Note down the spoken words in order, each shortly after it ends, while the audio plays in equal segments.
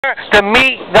to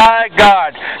meet thy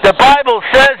God. The Bible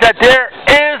says that there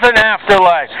is an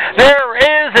afterlife. There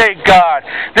is a God.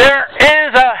 There is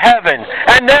a heaven.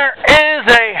 And there is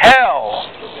a hell.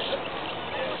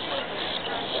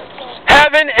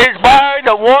 Heaven is by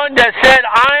the one that said,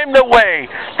 I am the way,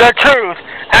 the truth,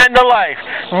 and the life.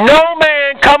 No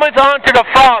man cometh unto the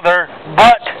Father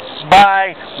but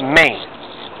by me.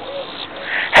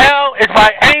 Hell is by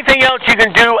anything else you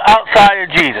can do outside of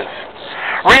Jesus.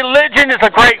 Religion is a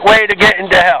great way to get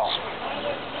into hell.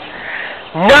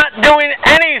 Not doing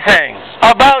anything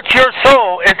about your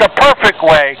soul is the perfect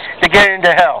way to get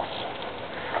into hell.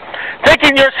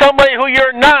 Thinking you're somebody who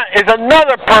you're not is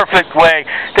another perfect way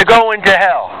to go into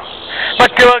hell.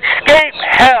 But to escape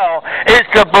hell is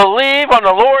to believe on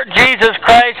the Lord Jesus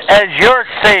Christ as your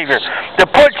Savior. To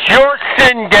put your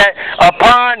sin debt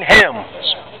upon Him.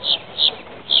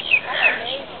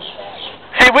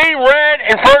 See, we read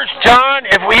in 1 John,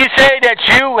 if you say that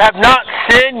you have not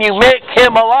sinned, you make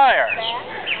Him a liar.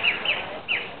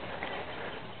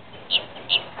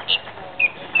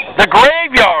 The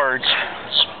graveyards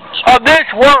of this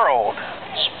world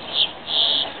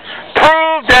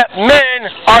prove that men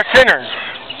are sinners.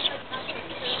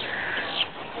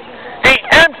 The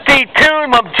empty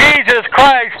tomb of Jesus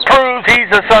Christ proves He's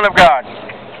the Son of God.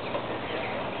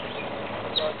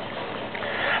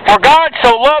 For God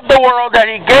so loved the world that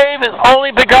He gave His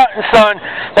only begotten Son,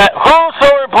 that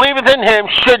whosoever believeth in Him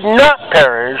should not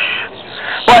perish,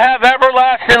 but have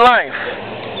everlasting life.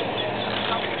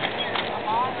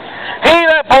 He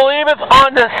that believeth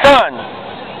on the Son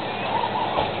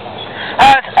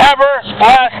has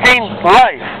everlasting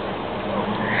life.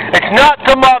 It's not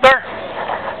the mother.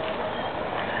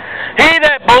 He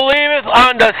that believeth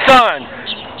on the Son,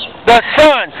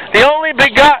 the only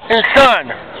begotten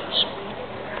Son,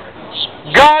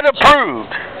 God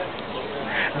approved,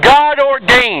 God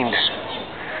ordained,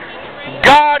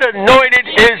 God anointed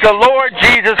is the Lord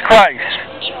Jesus Christ.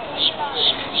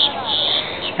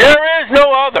 There is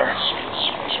no other.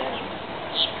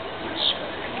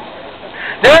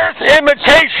 There's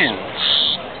imitations,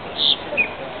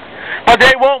 but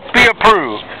they won't be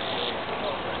approved.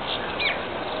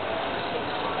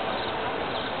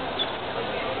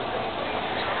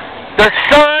 The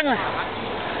Son,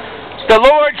 the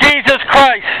Lord Jesus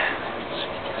Christ,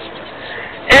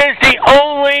 is the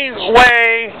only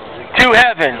way to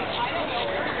heaven.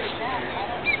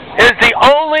 Is the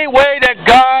only way that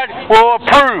God will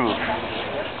approve.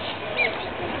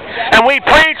 And we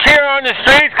preach here on the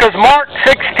streets because Mark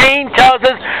 16 tells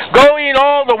us, go ye in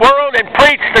all the world and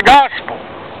preach the gospel.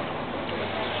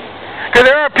 Because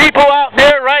there are people out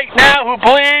there right now who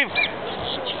believe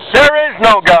there is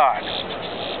no God.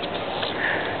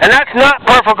 And that's not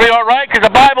perfectly alright, because the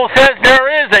Bible says there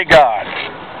is a God.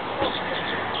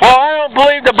 Well, I don't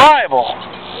believe the Bible.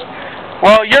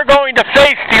 Well, you're going to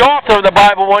face the author of the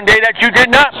Bible one day that you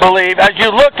did not believe as you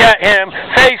look at Him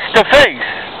face to face.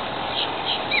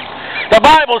 The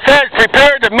Bible says,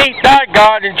 prepare to meet thy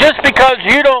God, and just because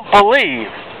you don't believe,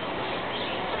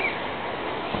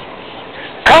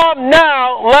 come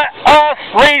now, let us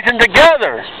reason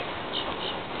together.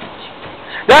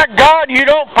 That God you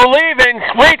don't believe in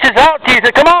reaches out to you and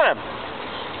says, come on,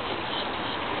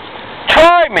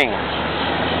 try me.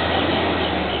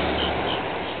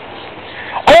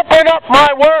 Open up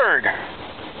my word.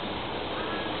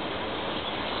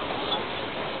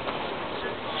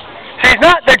 See, it's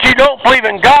not that you don't believe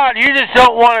in God, you just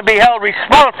don't want to be held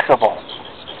responsible.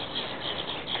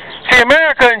 See,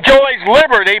 America enjoys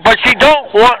liberty, but she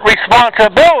don't want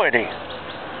responsibility.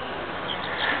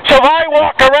 So if I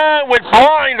walk around with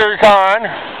blinders on,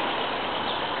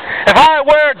 if I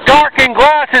wear darkened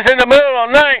glasses in the middle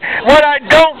of the night, what I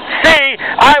don't see,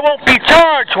 I won't be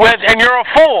charged with, and you're a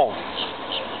fool.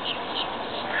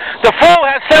 The fool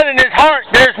has said in his heart,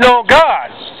 there's no God.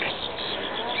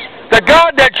 The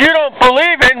God that you don't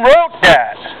believe in wrote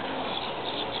that.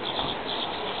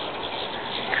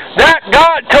 That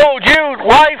God told you,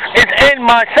 life is in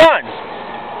my Son.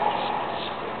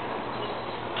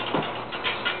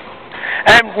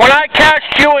 And when I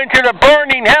cast you into the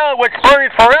burning hell which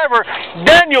burneth forever,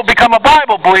 then you'll become a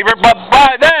Bible believer, but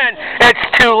by then, it's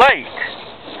too late.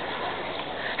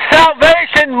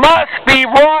 Salvation must be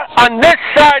wrought on this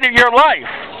side of your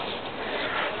life.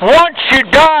 Once you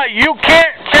die, you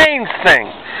can't change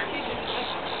things.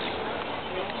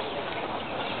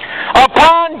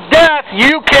 Upon death,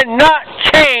 you cannot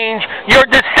change your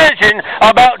decision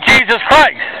about Jesus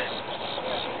Christ.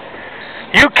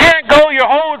 You can't go your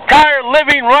whole entire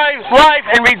living life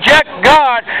and reject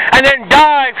God and then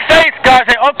die, face God,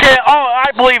 and say, okay,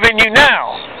 I believe in you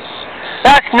now.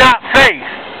 That's not faith.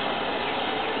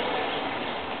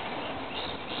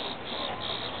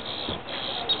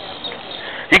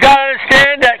 You got to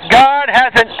understand that God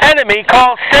has an enemy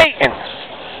called Satan.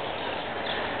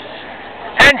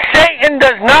 And Satan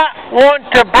does not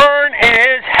want to burn in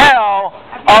his hell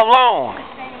alone.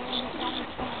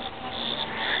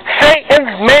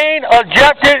 Satan's main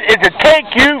objective is to take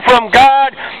you from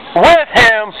God with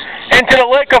him into the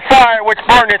lake of fire which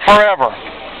burneth forever.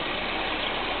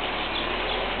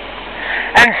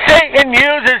 And Satan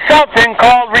uses something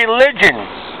called religion,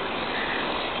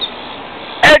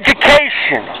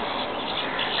 education,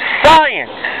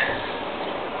 science,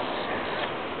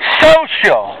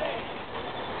 social.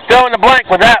 Fill in the blank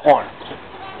with that one.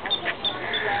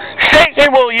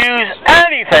 Satan will use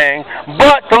anything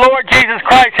but the Lord Jesus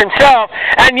Christ himself.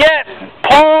 And yet,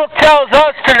 Paul tells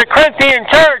us to the Corinthian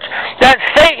church that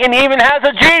Satan even has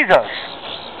a Jesus.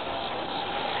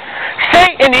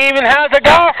 Satan even has a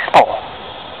gospel.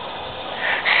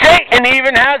 Satan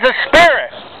even has a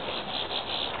spirit.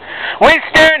 We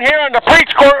stand here on the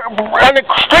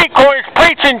street corners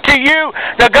preaching to you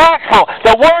the gospel,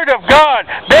 the word of God,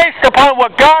 based upon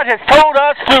what God has told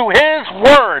us through his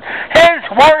word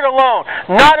alone,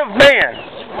 not of man.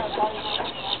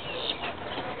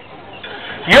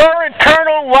 Your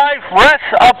eternal life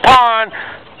rests upon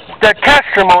the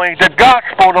testimony, the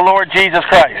gospel of the Lord Jesus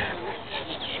Christ.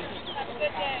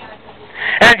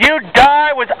 And if you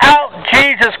die without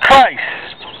Jesus Christ,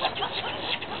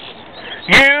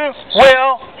 you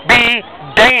will be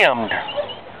damned.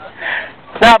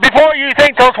 Now, before you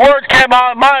think those words came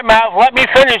out of my mouth, let me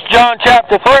finish John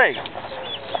chapter 3.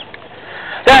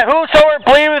 That whosoever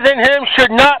believeth in him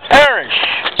should not perish,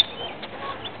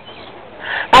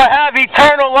 but have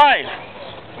eternal life.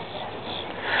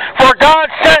 For God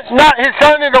sent not his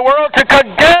Son into the world to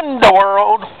condemn the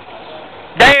world,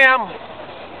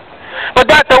 but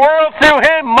that the world through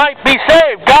him might be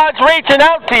saved. God's reaching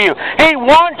out to you. He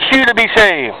wants you to be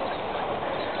saved.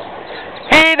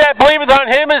 He that believeth on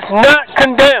him is not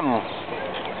condemned.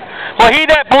 But he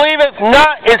that believeth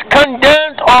not is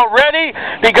condemned already,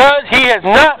 because he has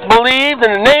not believed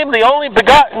in the name of the only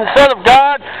begotten Son of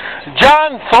God.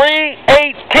 John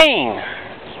 3:18.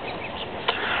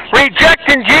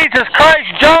 Rejecting Jesus Christ,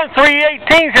 John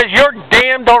 3:18 says you're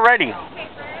damned already.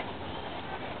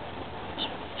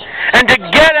 And to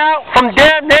get out from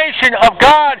damnation of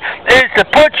God is to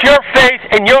put your faith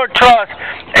and your trust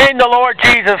in the Lord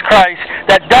Jesus Christ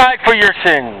that died for your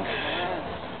sins.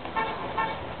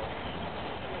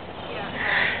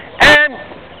 And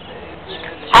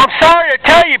I'm sorry to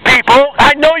tell you people,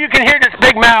 I know you can hear this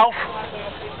big mouth.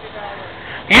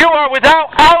 You are without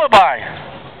alibi.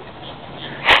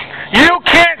 You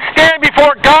can't stand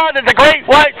before God at the great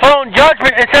white throne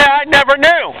judgment and say, I never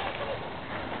knew.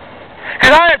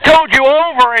 Because I have told you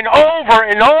over and over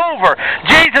and over,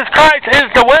 Jesus Christ is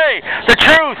the way, the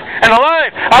truth, and the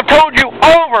life. I've told you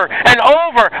over and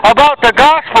over about the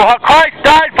gospel, how Christ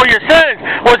died for your sins,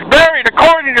 was buried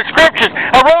according to the Scriptures,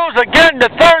 arose again the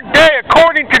third day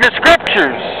according to the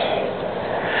Scriptures.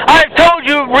 I have told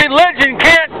you religion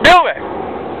can't do it.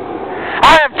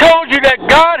 I have told you that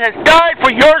God has died for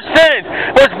your sins,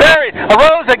 was buried,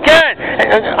 arose again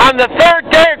on the third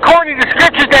day according to the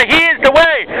Scriptures, that he is the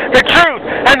way, the truth,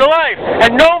 and the life,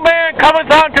 and no man cometh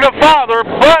unto the Father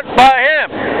but by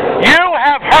him. You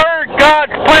have heard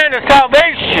God's plan of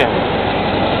salvation.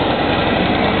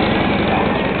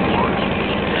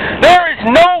 There is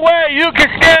no way you can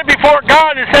stand before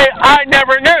God and say, I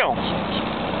never knew.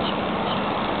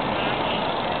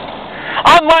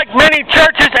 Unlike many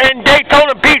churches in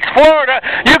Daytona Beach, Florida,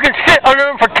 you can sit under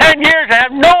them for 10 years and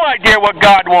have no idea what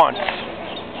God wants.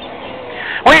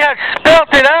 We have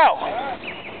spelt it out.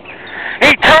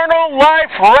 Eternal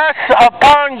life rests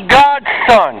upon God's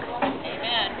Son,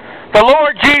 the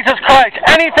Lord Jesus Christ.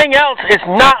 Anything else is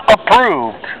not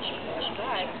approved.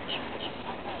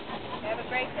 Have a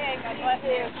great day. God bless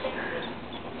you.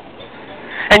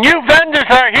 And you vendors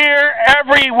are here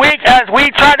every week as we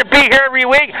try to be here every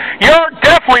week. You're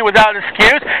definitely without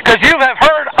excuse, because you have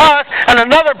heard us and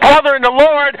another brother in the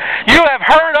Lord. You have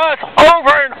heard us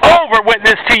over and over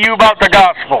witness to you about the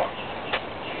gospel.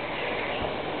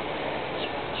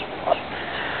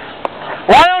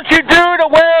 Why don't you do the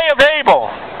way of Abel,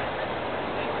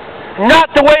 not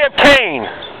the way of Cain?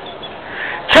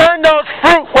 Turn those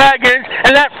fruit wagons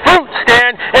and that fruit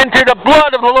stand into the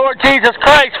blood of the Lord Jesus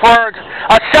Christ for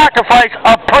a sacrifice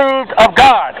approved of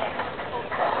God.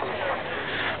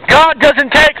 God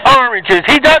doesn't take oranges.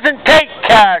 He doesn't take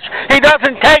cash. He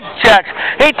doesn't take checks.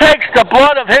 He takes the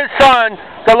blood of his Son,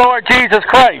 the Lord Jesus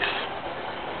Christ.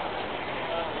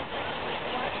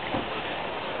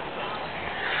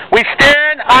 We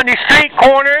stand on the street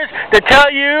corners to tell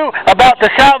you about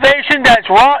the salvation that's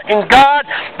wrought in God,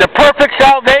 the perfect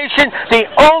salvation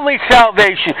only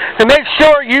salvation, to make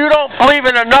sure you don't believe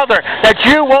in another, that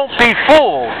you won't be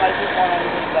fooled.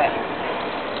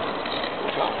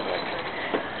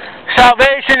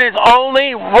 Salvation is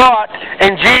only wrought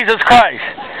in Jesus Christ.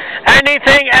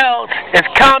 Anything else is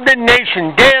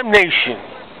condemnation, damnation.